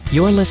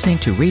You're listening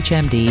to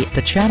ReachMD,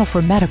 the channel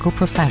for medical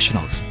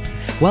professionals.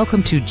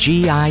 Welcome to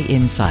GI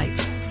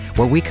Insights,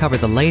 where we cover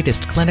the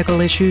latest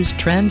clinical issues,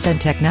 trends, and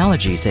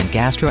technologies in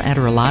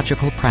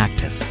gastroenterological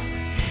practice.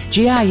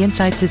 GI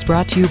Insights is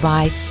brought to you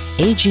by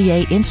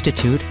AGA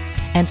Institute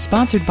and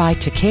sponsored by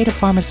Takeda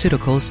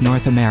Pharmaceuticals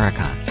North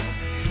America.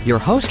 Your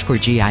host for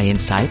GI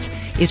Insights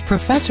is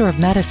Professor of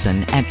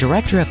Medicine and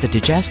Director of the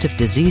Digestive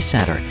Disease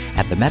Center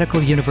at the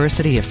Medical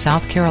University of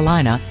South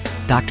Carolina,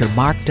 Dr.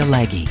 Mark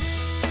Delegue.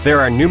 There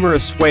are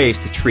numerous ways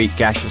to treat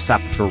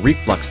gastroesophageal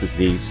reflux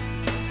disease,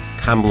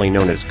 commonly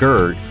known as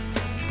GERD,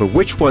 but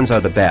which ones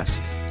are the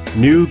best?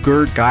 New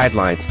GERD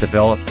guidelines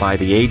developed by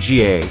the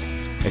AGA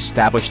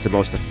established the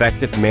most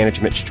effective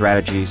management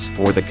strategies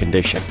for the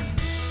condition.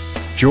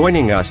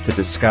 Joining us to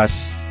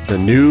discuss the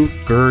new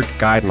GERD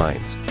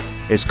guidelines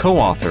is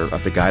co-author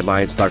of the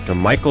guidelines, Dr.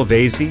 Michael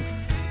Vasey,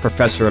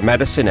 Professor of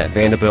Medicine at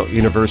Vanderbilt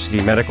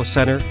University Medical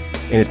Center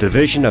in the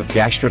Division of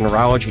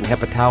Gastroenterology and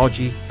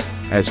Hepatology,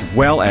 as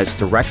well as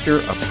Director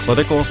of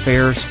Clinical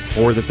Affairs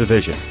for the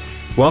division.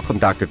 Welcome,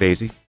 Dr.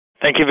 Vasey.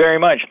 Thank you very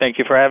much. Thank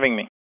you for having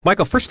me.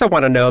 Michael, first I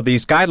want to know,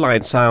 these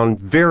guidelines sound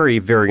very,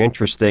 very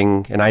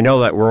interesting, and I know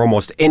that we're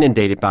almost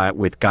inundated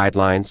with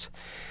guidelines.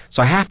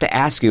 So I have to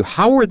ask you,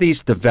 how were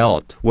these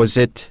developed? Was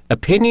it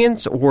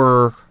opinions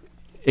or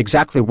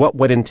exactly what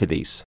went into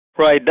these?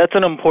 Right, that's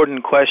an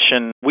important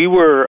question. We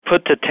were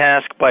put to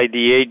task by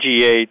the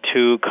AGA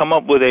to come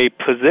up with a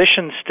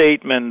position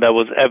statement that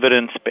was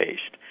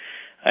evidence-based.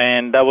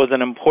 And that was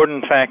an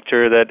important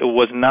factor, that it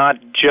was not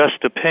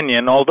just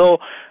opinion, although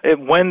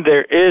when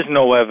there is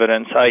no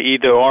evidence, i.e.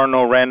 there are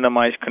no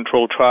randomized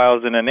controlled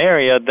trials in an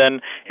area, then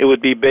it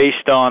would be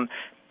based on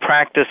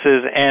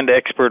practices and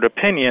expert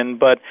opinion,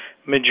 but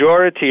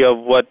majority of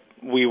what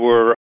we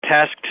were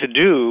tasked to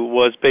do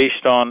was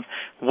based on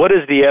what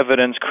is the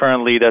evidence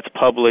currently that's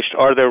published,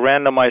 are there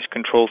randomized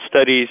controlled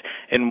studies,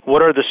 and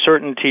what are the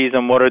certainties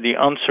and what are the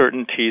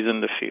uncertainties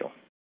in the field.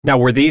 Now,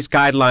 were these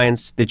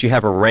guidelines, did you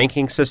have a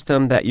ranking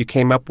system that you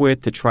came up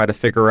with to try to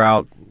figure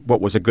out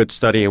what was a good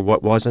study and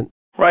what wasn't?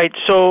 Right.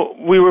 So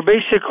we were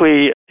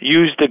basically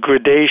used the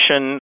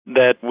gradation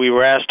that we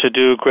were asked to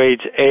do,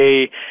 grades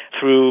A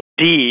through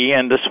D,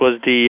 and this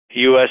was the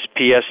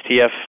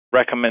USPSTF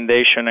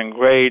recommendation and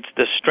grades,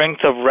 the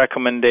strength of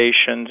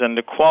recommendations and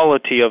the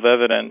quality of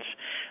evidence.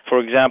 For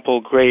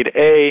example, grade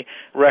A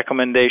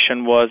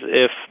recommendation was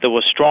if there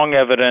was strong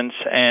evidence,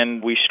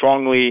 and we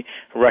strongly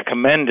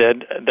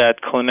recommended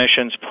that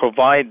clinicians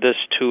provide this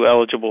to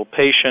eligible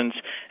patients.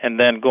 And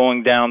then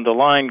going down the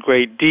line,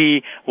 grade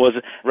D was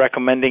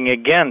recommending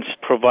against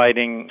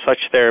providing such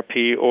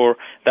therapy or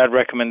that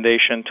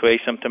recommendation to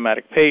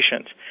asymptomatic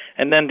patients.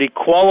 And then the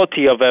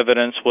quality of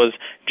evidence was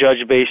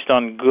judged based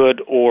on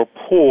good or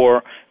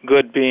poor,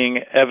 good being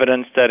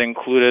evidence that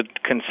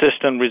included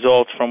consistent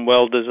results from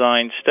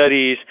well-designed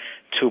studies,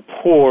 to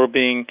poor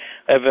being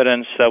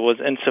evidence that was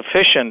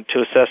insufficient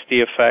to assess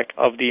the effect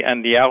of the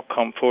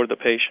outcome for the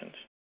patients.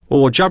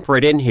 Well, we'll jump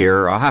right in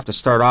here. I'll have to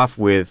start off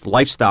with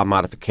lifestyle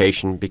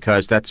modification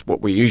because that's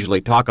what we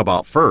usually talk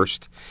about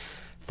first.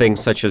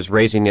 Things such as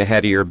raising the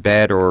head of your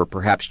bed or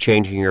perhaps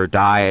changing your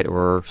diet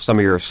or some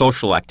of your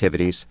social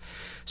activities.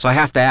 So I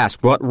have to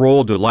ask, what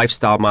role do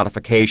lifestyle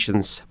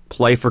modifications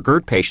play for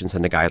GERD patients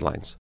in the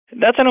guidelines?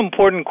 That's an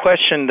important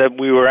question that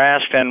we were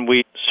asked, and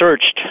we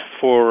searched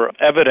for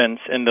evidence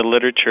in the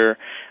literature.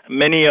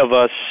 Many of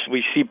us,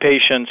 we see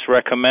patients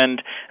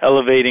recommend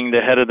elevating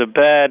the head of the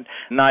bed,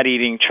 not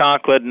eating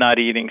chocolate, not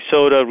eating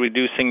soda,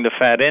 reducing the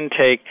fat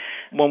intake.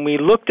 When we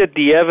looked at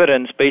the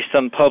evidence based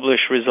on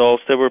published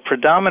results, they were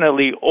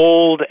predominantly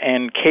old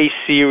and case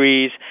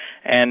series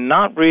and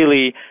not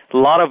really a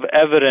lot of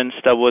evidence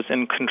that was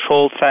in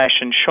controlled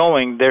fashion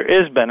showing there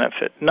is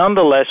benefit.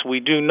 Nonetheless, we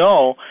do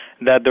know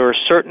that there are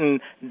certain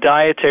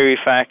dietary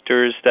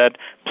factors that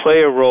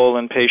play a role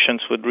in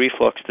patients with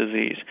reflux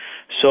disease.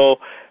 So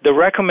the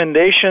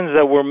recommendations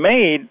that were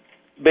made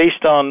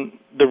based on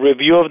the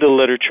review of the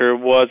literature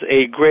was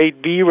a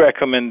grade B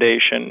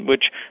recommendation,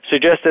 which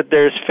suggests that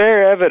there's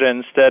fair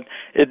evidence that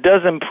it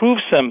does improve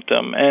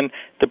symptom, and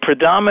the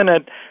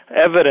predominant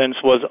evidence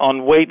was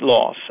on weight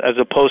loss as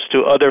opposed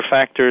to other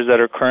factors that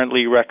are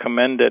currently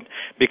recommended,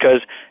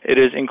 because it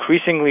is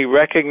increasingly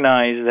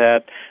recognized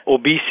that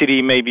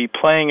obesity may be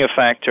playing a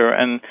factor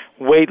and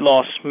weight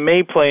loss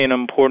may play an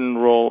important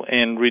role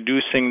in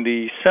reducing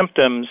the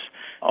symptoms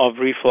of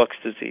reflux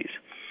disease.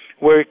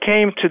 Where it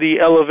came to the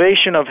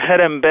elevation of head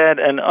and bed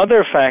and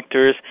other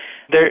factors,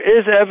 there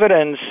is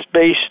evidence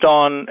based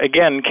on,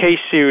 again, case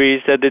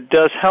series that it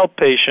does help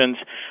patients,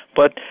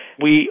 but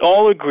we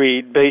all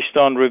agreed, based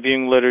on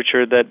reviewing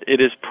literature, that it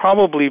is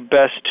probably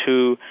best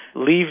to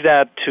leave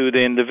that to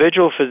the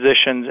individual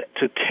physicians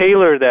to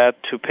tailor that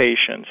to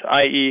patients,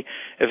 i.e.,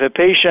 if a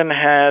patient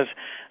has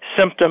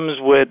symptoms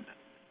with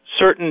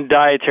certain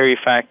dietary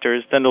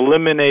factors, then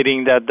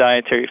eliminating that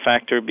dietary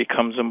factor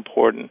becomes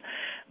important,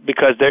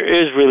 because there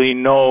is really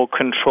no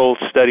controlled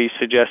study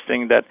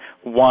suggesting that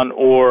one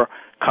or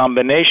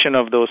combination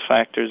of those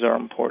factors are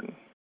important.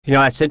 You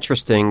know, it's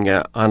interesting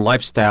on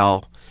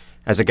lifestyle.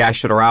 As a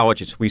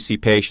gastroenterologist, we see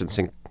patients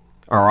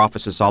our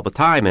offices all the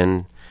time,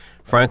 and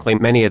frankly,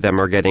 many of them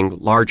are getting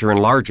larger and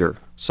larger.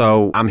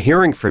 So I'm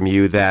hearing from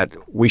you that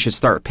we should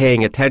start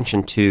paying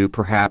attention to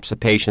perhaps a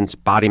patient's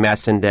body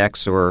mass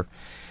index or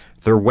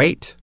their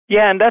weight.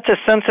 Yeah, and that's a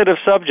sensitive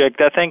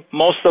subject. I think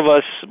most of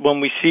us,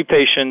 when we see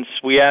patients,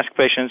 we ask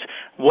patients,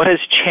 what has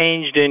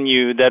changed in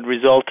you that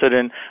resulted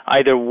in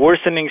either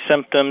worsening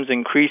symptoms,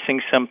 increasing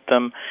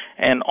symptom,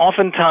 and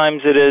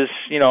oftentimes it is,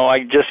 I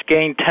just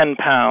gained 10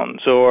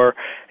 pounds, or,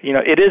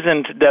 it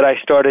isn't that I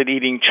started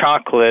eating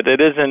chocolate, it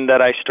isn't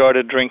that I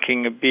started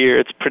drinking a beer.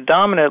 It's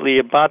predominantly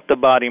about the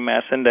body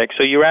mass index.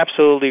 So you're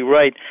absolutely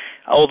right.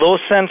 Although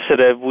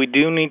sensitive, we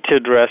do need to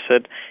address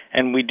it,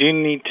 and we do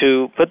need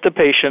to put the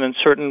patient in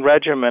certain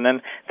regimen,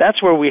 and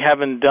that's where we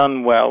haven't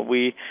done well.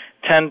 We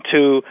tend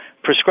to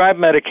prescribe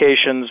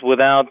medications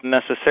without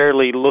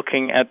necessarily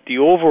looking at the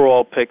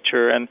overall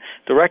picture, and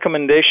the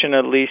recommendation,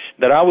 at least,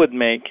 that I would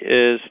make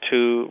is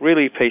to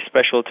really pay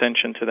special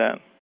attention to that.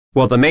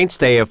 Well, the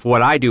mainstay of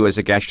what I do as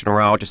a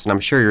gastroenterologist, and I'm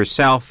sure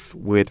yourself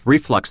with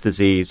reflux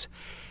disease,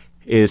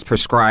 is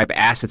prescribe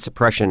acid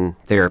suppression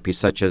therapy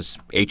such as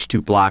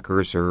H2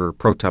 blockers or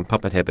proton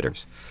pump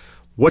inhibitors.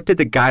 What did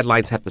the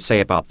guidelines have to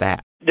say about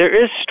that? There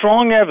is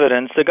strong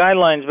evidence. The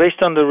guidelines,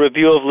 based on the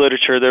review of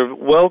literature, they're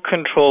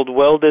well-controlled,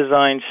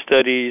 well-designed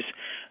studies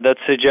that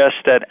suggest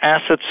that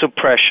acid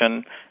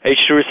suppression,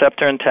 H2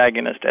 receptor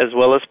antagonist, as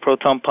well as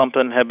proton pump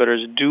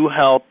inhibitors do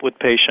help with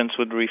patients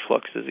with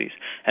reflux disease.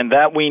 And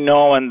that we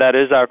know, and that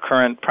is our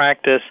current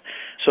practice.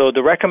 So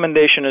the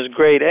recommendation is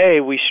grade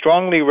A. We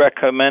strongly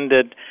recommend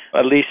it,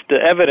 at least the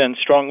evidence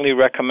strongly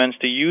recommends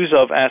the use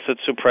of acid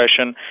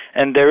suppression.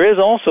 And there is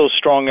also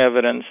strong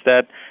evidence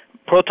that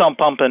proton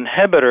pump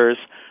inhibitors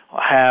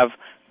have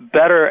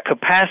better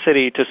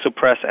capacity to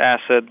suppress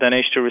acid than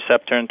H2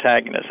 receptor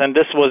antagonists. And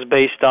this was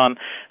based on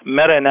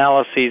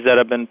meta-analyses that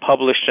have been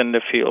published in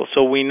the field.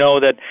 So we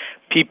know that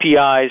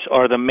PPIs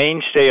are the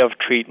mainstay of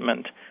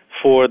treatment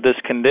for this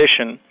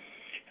condition.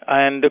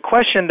 And the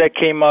question that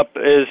came up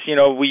is,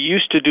 we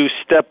used to do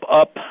step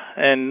up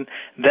and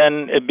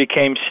then it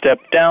became step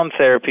down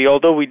therapy.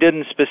 Although we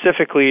didn't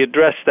specifically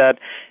address that,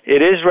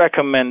 it is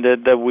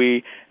recommended that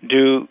we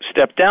do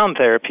step down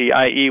therapy,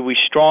 i.e. we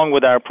strong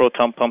with our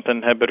proton pump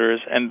inhibitors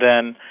and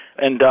then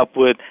end up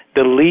with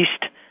the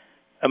least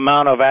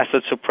amount of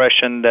acid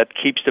suppression that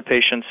keeps the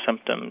patient's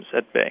symptoms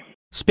at bay.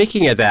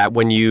 Speaking of that,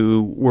 when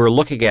you were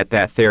looking at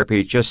that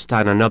therapy just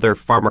on another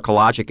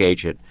pharmacologic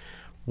agent,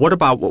 what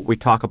about what we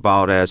talk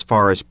about as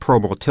far as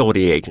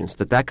pro-motility agents?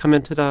 Did that come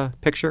into the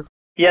picture?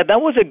 Yeah, that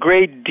was a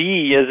grade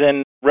D, as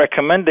in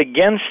recommend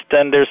against,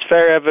 and there's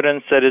fair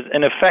evidence that is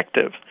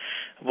ineffective,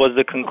 was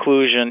the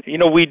conclusion.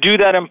 We do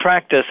that in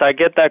practice. I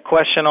get that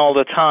question all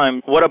the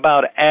time. What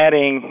about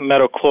adding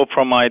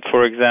metoclopramide,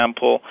 for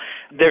example?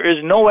 There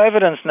is no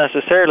evidence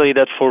necessarily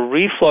that for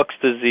reflux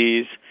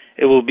disease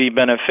it will be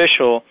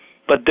beneficial,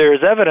 but there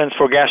is evidence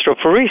for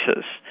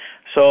gastroparesis.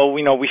 So,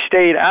 we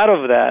stayed out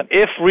of that.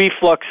 If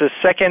reflux is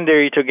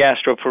secondary to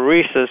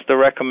gastroparesis, the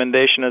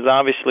recommendation is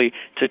obviously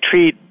to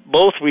treat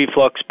both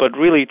reflux, but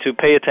really to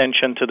pay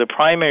attention to the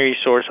primary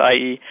source,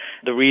 i.e.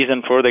 the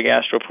reason for the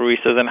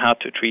gastroparesis and how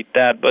to treat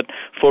that. But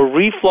for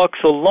reflux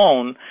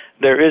alone,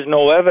 there is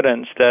no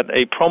evidence that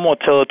a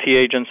pro-motility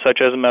agent such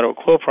as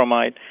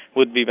metoclopramide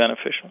would be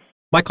beneficial.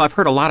 Michael, I've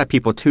heard a lot of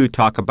people, too,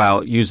 talk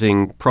about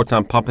using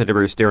proton pump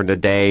inhibitors during the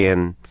day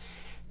and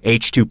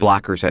H2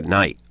 blockers at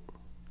night.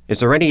 Is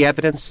there any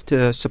evidence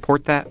to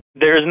support that?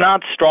 There is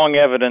not strong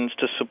evidence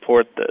to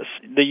support this.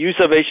 The use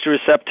of H2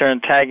 receptor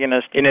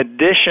antagonists, in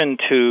addition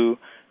to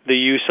the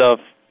use of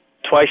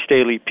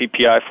twice-daily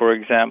PPI, for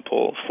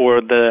example, for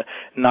the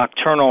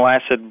nocturnal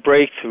acid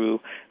breakthrough,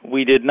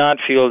 we did not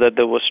feel that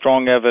there was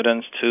strong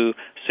evidence to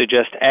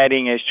suggest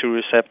adding H2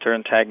 receptor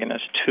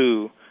antagonists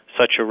to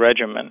such a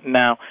regimen.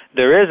 Now,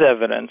 there is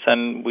evidence,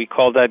 and we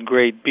call that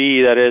grade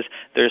B, that is,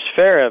 there's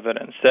fair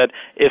evidence that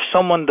if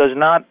someone does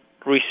not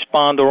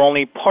respond or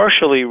only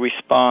partially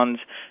responds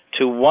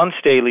to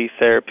once-daily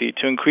therapy,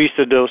 to increase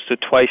the dose to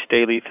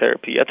twice-daily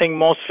therapy. I think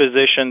most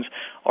physicians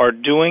are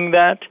doing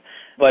that,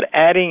 but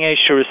adding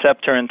H2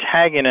 receptor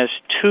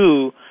antagonists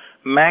to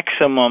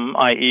maximum,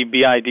 i.e.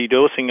 BID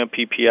dosing of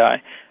PPI,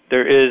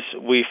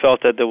 we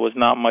felt that there was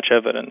not much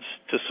evidence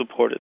to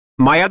support it.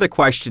 My other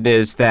question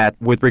is that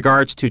with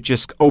regards to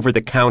just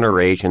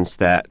over-the-counter agents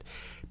that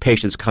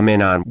patients come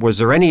in on, was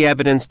there any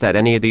evidence that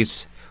any of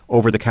these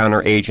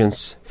over-the-counter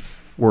agents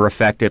were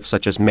effective,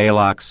 such as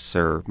Maalox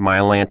or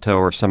Myolanto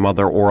or some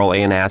other oral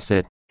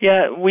antacid?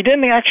 Yeah, we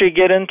didn't actually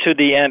get into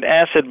the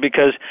antacid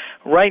because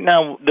right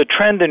now the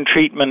trend in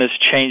treatment is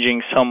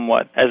changing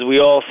somewhat. As we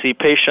all see,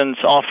 patients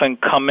often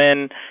come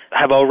in,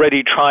 have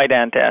already tried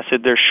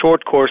antacid. They're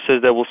short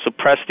courses that will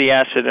suppress the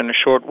acid in a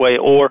short way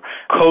or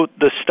coat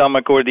the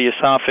stomach or the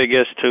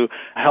esophagus to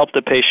help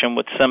the patient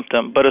with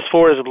symptom. But as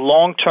far as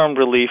long-term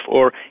relief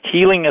or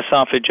healing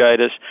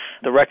esophagitis,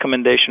 the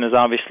recommendation is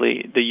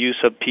obviously the use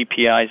of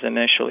PPIs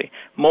initially.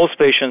 Most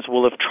patients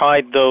will have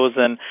tried those,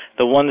 and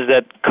the ones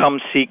that come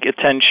seek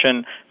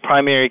attention,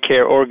 primary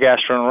care or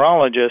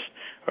gastroenterologist,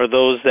 are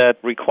those that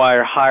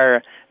require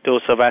higher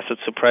dose of acid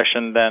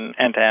suppression than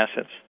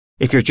antacids.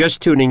 If you're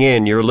just tuning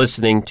in, you're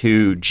listening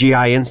to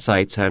GI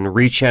Insights on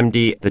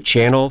ReachMD, the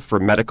channel for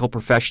medical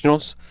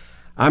professionals.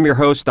 I'm your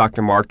host,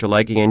 Dr. Mark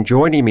Delegue, and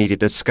joining me to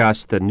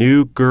discuss the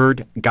new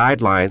GERD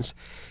guidelines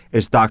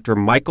is Dr.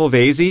 Michael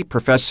Vasey,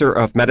 Professor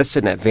of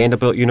Medicine at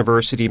Vanderbilt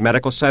University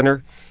Medical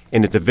Center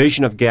in the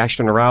Division of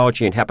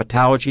Gastroenterology and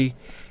Hepatology,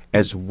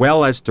 as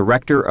well as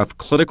Director of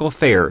Clinical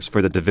Affairs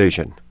for the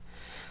division.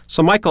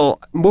 So, Michael,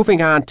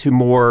 moving on to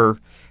more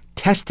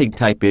testing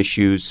type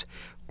issues,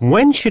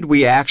 when should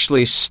we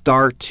actually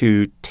start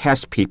to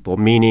test people?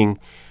 Meaning,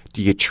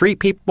 do you treat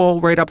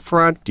people right up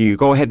front? Do you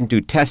go ahead and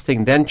do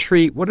testing, then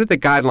treat? What do the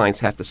guidelines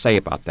have to say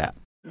about that?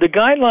 The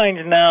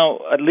guidelines now,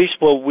 at least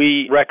what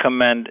we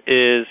recommend,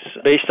 is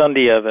based on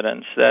the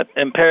evidence that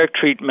empiric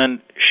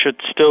treatment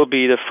should still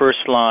be the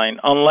first line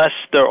unless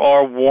there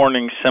are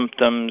warning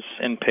symptoms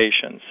in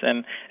patients.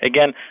 And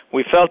again,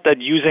 we felt that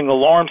using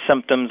alarm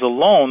symptoms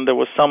alone, there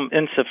was some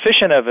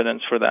insufficient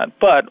evidence for that.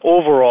 But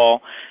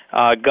overall,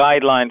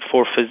 guideline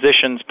for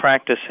physicians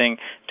practicing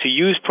to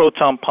use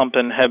proton pump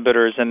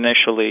inhibitors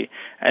initially,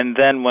 and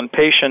then when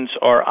patients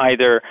are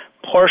either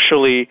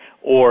partially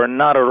or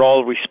not at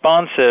all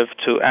responsive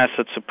to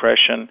acid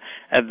suppression,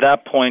 at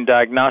that point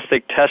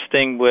diagnostic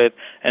testing with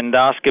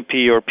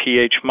endoscopy or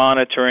pH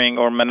monitoring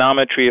or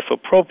manometry if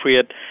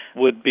appropriate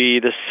would be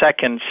the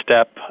second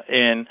step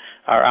in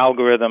our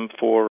algorithm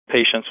for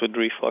patients with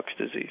reflux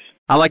disease.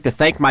 I'd like to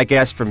thank my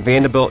guest from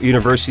Vanderbilt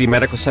University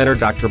Medical Center,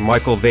 Dr.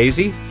 Michael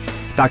Vasey.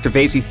 Dr.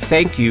 Vasey,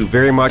 thank you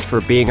very much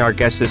for being our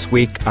guest this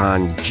week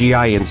on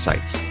GI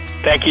Insights.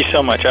 Thank you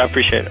so much. I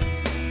appreciate it.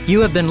 You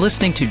have been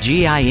listening to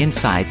GI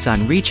Insights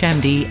on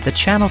ReachMD, the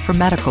channel for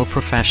medical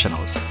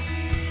professionals.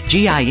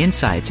 GI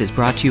Insights is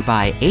brought to you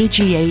by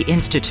AGA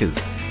Institute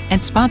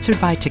and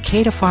sponsored by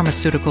Takeda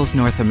Pharmaceuticals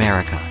North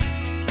America.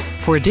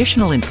 For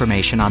additional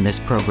information on this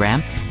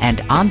program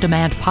and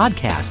on-demand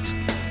podcasts,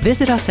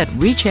 visit us at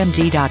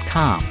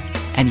reachmd.com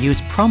and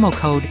use promo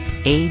code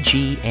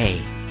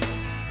AGA.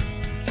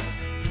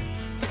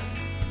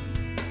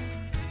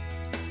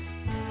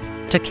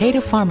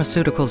 Takeda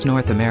Pharmaceuticals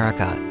North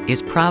America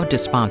is proud to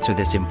sponsor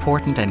this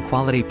important and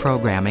quality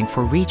programming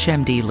for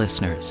ReachMD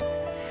listeners.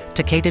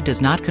 Takeda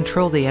does not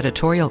control the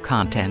editorial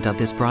content of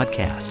this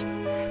broadcast.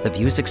 The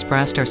views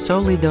expressed are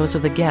solely those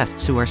of the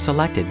guests who are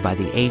selected by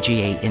the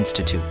AGA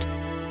Institute.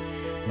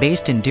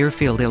 Based in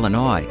Deerfield,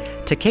 Illinois,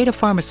 Takeda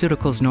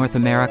Pharmaceuticals North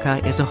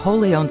America is a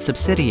wholly owned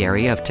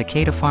subsidiary of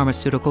Takeda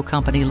Pharmaceutical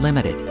Company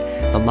Limited,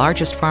 the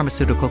largest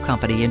pharmaceutical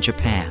company in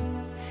Japan.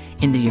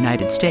 In the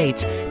United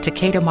States,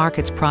 Takeda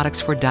markets products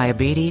for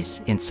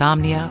diabetes,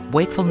 insomnia,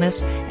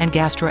 wakefulness, and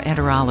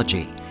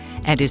gastroenterology,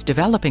 and is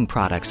developing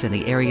products in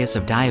the areas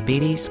of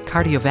diabetes,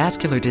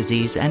 cardiovascular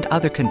disease, and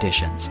other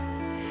conditions.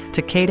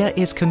 Takeda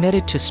is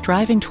committed to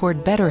striving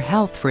toward better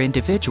health for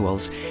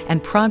individuals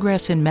and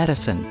progress in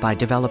medicine by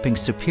developing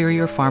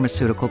superior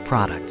pharmaceutical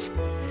products.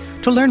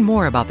 To learn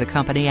more about the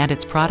company and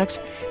its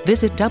products,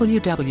 visit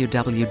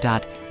www.tpna.com.